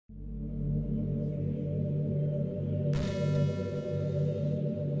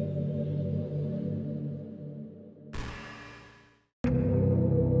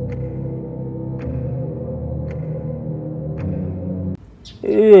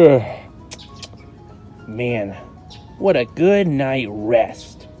Ugh. Man, what a good night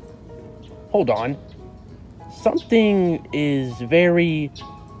rest. Hold on. Something is very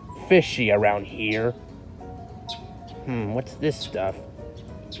fishy around here. What's this stuff?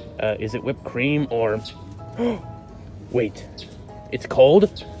 Is it whipped cream or... Wait, it's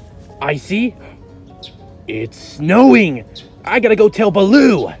cold? Icy? It's snowing! I gotta go tell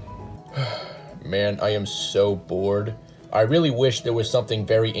Baloo! Man, I am so bored. I really wish there was something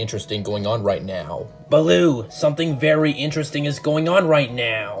very interesting going on right now. Baloo, something very interesting is going on right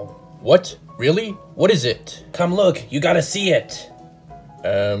now. What? Really? What is it? Come look, you gotta see it.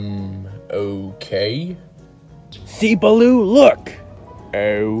 Okay. See, Baloo, look!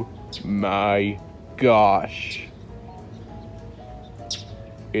 Oh my gosh.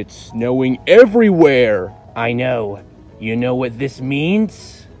 It's snowing everywhere! I know. You know what this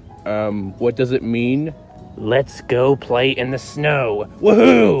means? What does it mean? Let's go play in the snow.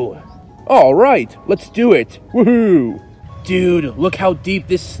 Woohoo! Alright, let's do it. Woohoo! Dude, look how deep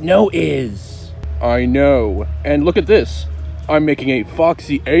this snow is. I know. And look at this. I'm making a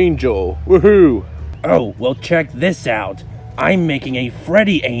foxy angel. Woohoo! Oh, well check this out. I'm making a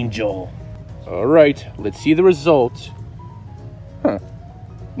Freddy angel. Alright, let's see the result. Huh.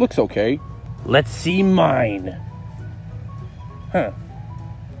 Looks okay. Let's see mine. Huh.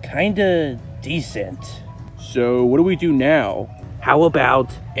 Kinda decent. So, what do we do now? How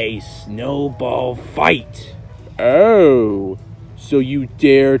about a snowball fight? Oh, so you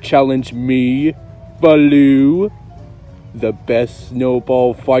dare challenge me, Baloo? The best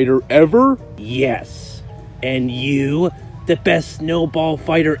snowball fighter ever? Yes. And you, the best snowball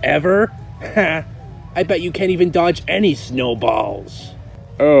fighter ever? Ha! I bet you can't even dodge any snowballs.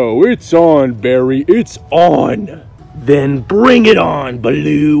 Oh, it's on, Barry. It's on. Then bring it on,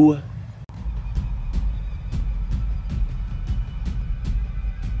 Baloo.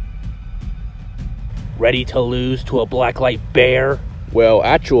 Ready to lose to a blacklight bear? Well,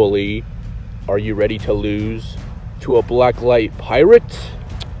 actually, are you ready to lose to a blacklight pirate?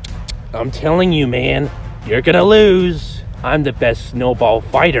 I'm telling you, man, you're gonna lose. I'm the best snowball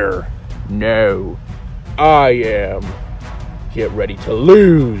fighter. No, I am. Get ready to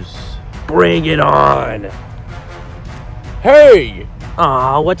lose. Bring it on. Hey!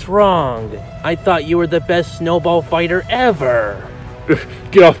 Aw, what's wrong? I thought you were the best snowball fighter ever.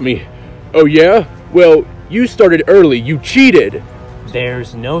 Get off me. Oh yeah? Well, you started early. You cheated.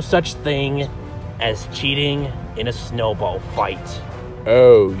 There's no such thing as cheating in a snowball fight.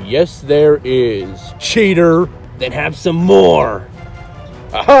 Oh, yes there is. Cheater. Then have some more.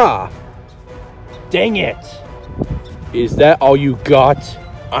 Aha! Dang it. Is that all you got?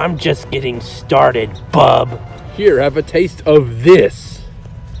 I'm just getting started, bub. Here, have a taste of this.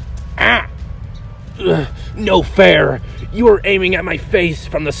 Ah! Ugh, no fair. You were aiming at my face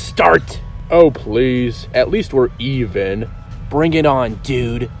from the start. Oh, please. At least we're even. Bring it on,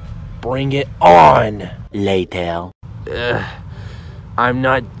 dude. Bring it on. Later. I'm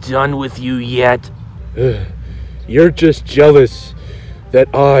not done with you yet. You're just jealous that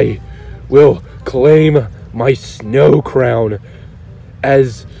I will claim my snow crown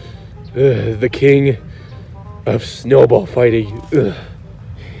as the king of snowball fighting.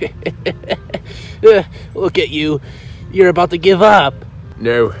 Look at you. You're about to give up.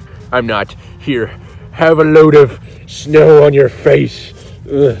 No, I'm not. Here, have a load of snow on your face.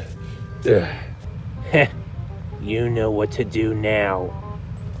 You know what to do now.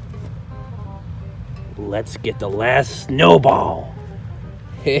 Let's get the last snowball.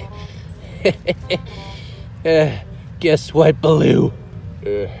 Guess what, Baloo?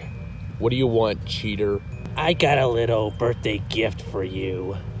 What do you want, cheater? I got a little birthday gift for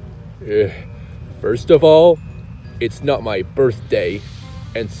you. First of all, it's not my birthday.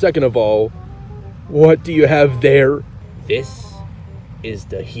 And second of all, what do you have there? This is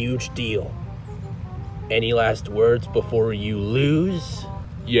the huge deal. Any last words before you lose?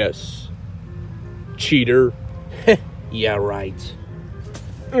 Yes. Cheater. Yeah, right.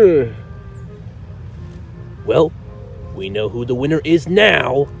 Well, we know who the winner is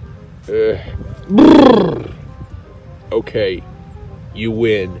now. Okay, you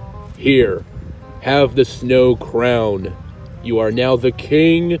win. Here, have the snow crown. You are now the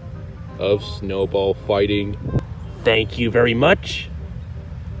king of snowball fighting. Thank you very much.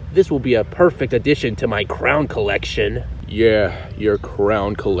 This will be a perfect addition to my crown collection. Yeah, your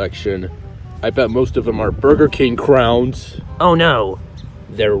crown collection. I bet most of them are Burger King crowns. Oh no,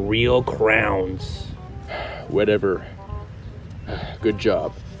 they're real crowns. Whatever. Good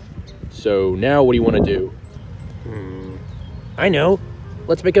job. So now what do you want to do? I know.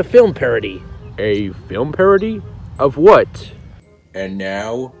 Let's make a film parody. A film parody? Of what? And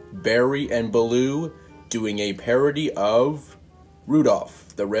now, Barry and Baloo doing a parody of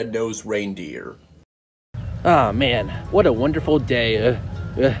Rudolph, the Red-Nosed Reindeer. Ah, man, what a wonderful day.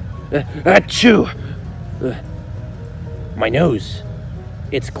 Achoo! My nose.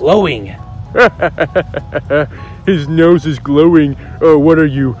 It's glowing. His nose is glowing. Oh, what are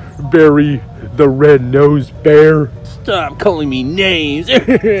you, Barry the Red-Nosed Bear? Stop calling me names.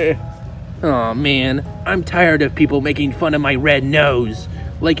 Oh man, I'm tired of people making fun of my red nose.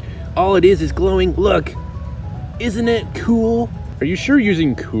 Like, all it is glowing. Look, isn't it cool? Are you sure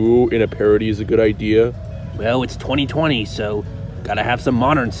using cool in a parody is a good idea? Well, it's 2020, so gotta have some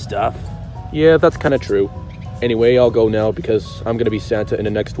modern stuff. Yeah, that's kind of true. Anyway, I'll go now because I'm gonna be Santa in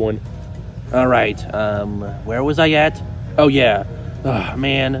the next one. Alright, where was I at? Oh yeah. Oh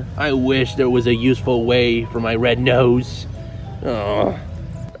man, I wish there was a useful way for my red nose.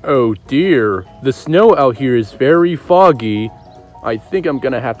 Oh dear, the snow out here is very foggy. I think I'm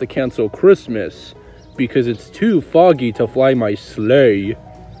gonna have to cancel Christmas because it's too foggy to fly my sleigh.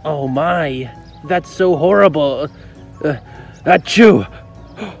 Oh my, that's so horrible. Achoo!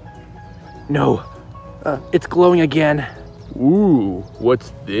 No, it's glowing again. Ooh,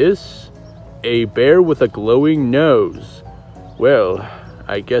 what's this? A bear with a glowing nose. Well,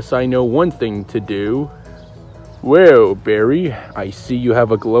 I guess I know one thing to do. Well, Barry, I see you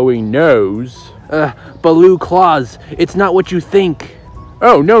have a glowing nose. Baloo claws, it's not what you think.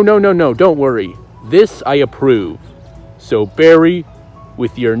 Oh, no, don't worry. This I approve. So, Barry,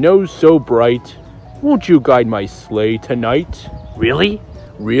 with your nose so bright, won't you guide my sleigh tonight? Really?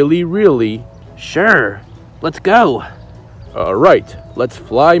 Really? Sure, let's go. Alright, let's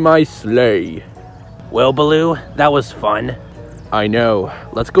fly my sleigh. Well, Baloo, that was fun. I know,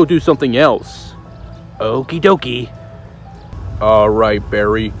 let's go do something else. Okie dokie. Alright,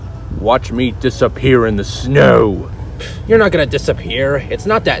 Barry, watch me disappear in the snow. You're not gonna disappear, it's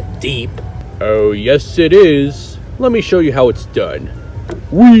not that deep. Oh, yes it is. Let me show you how it's done.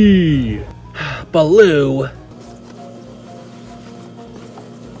 Whee! Baloo.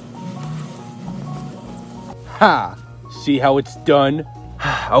 Ha! See how it's done?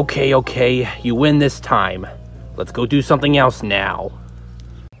 Okay, you win this time. Let's go do something else now.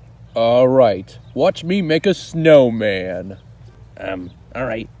 Alright, watch me make a snowman.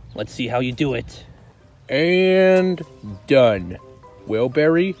 Alright, let's see how you do it. And done. Well,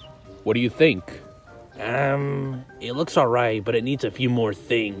 Barry, what do you think? It looks alright, but it needs a few more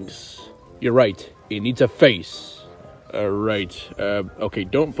things. You're right, it needs a face. Alright, okay,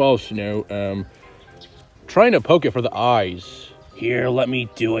 don't fall snow. Trying to poke it for the eyes. Here, let me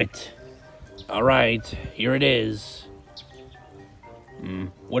do it. Alright, here it is.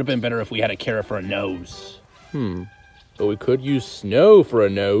 Would have been better if we had a carrot for a nose. But we could use snow for a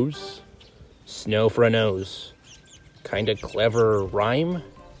nose. Snow for a nose. Kinda clever rhyme,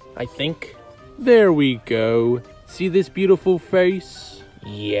 I think. There we go. See this beautiful face?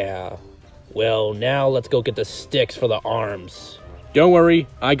 Yeah. Well, now let's go get the sticks for the arms. Don't worry,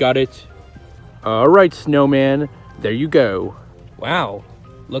 I got it. Alright, snowman, there you go. Wow,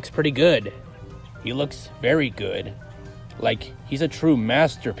 looks pretty good. He looks very good. Like, he's a true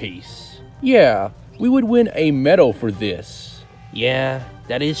masterpiece. Yeah, we would win a medal for this. Yeah,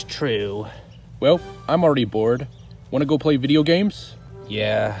 that is true. Well, I'm already bored. Wanna go play video games?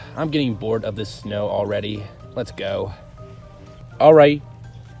 Yeah, I'm getting bored of this snow already. Let's go. Alright.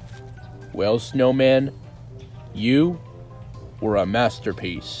 Well, snowman, you were a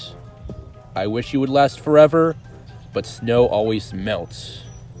masterpiece. I wish you would last forever, but snow always melts.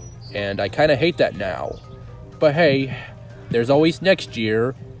 And I kinda hate that now. But hey, there's always next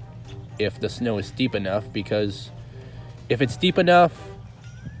year, if the snow is steep enough, because if it's steep enough,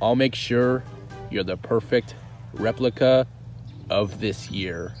 I'll make sure you're the perfect replica of this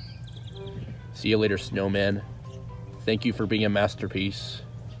year. See you later, snowman. Thank you for being a masterpiece.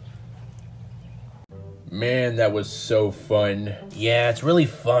 Man, that was so fun. Yeah, it's really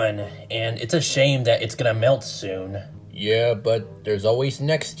fun, and it's a shame that it's gonna melt soon. Yeah, but there's always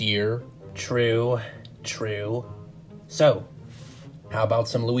next year. True. So, how about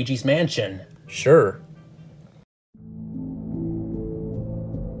some Luigi's Mansion? Sure.